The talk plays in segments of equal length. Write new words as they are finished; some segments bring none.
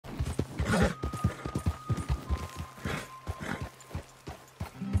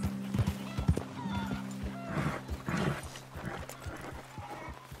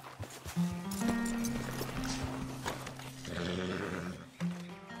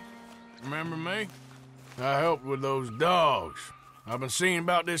remember me? I helped with those dogs. I've been seeing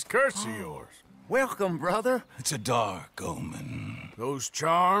about this curse of yours. Welcome, brother. It's a dark omen. Those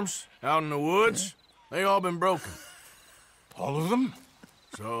charms out in the woods, they all been broken. All of them?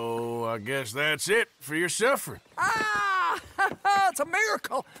 So I guess that's it for your suffering. Ah! It's a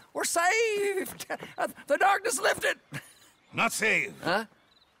miracle. We're saved. The darkness lifted. Not saved. Huh?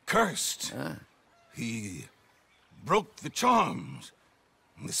 Cursed. He broke the charms.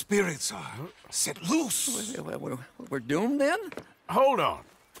 The spirits are set loose. We're doomed then? Hold on.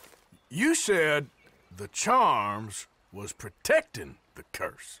 You said the charms was protecting the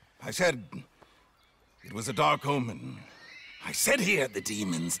curse. I said it was a dark omen. I said he had the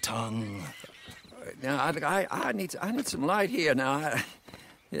demon's tongue. Now, I need some light here. Now,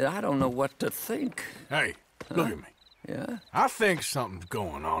 I don't know what to think. Hey, look at me. Yeah? I think something's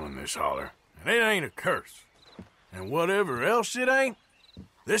going on in this holler, and it ain't a curse. And whatever else it ain't,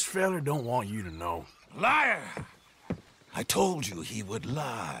 this fella don't want you to know. Liar! I told you he would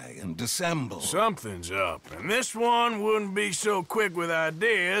lie and dissemble. Something's up, and this one wouldn't be so quick with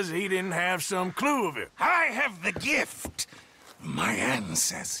ideas he didn't have some clue of it. I have the gift. My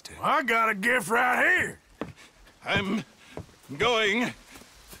ancestor. I got a gift right here. I'm going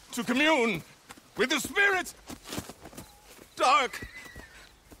to commune with the spirits. Dark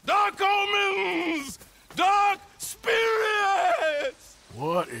omens! Dark spirits!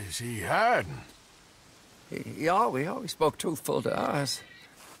 What is he hiding? He always spoke truthful to us.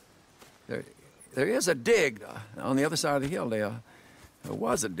 There is a dig on the other side of the hill there. There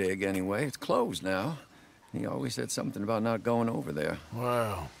was a dig anyway. It's closed now. He always said something about not going over there.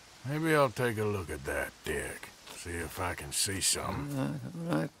 Well, maybe I'll take a look at that dig. See if I can see something.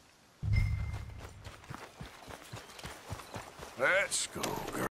 All right. Let's go, girl.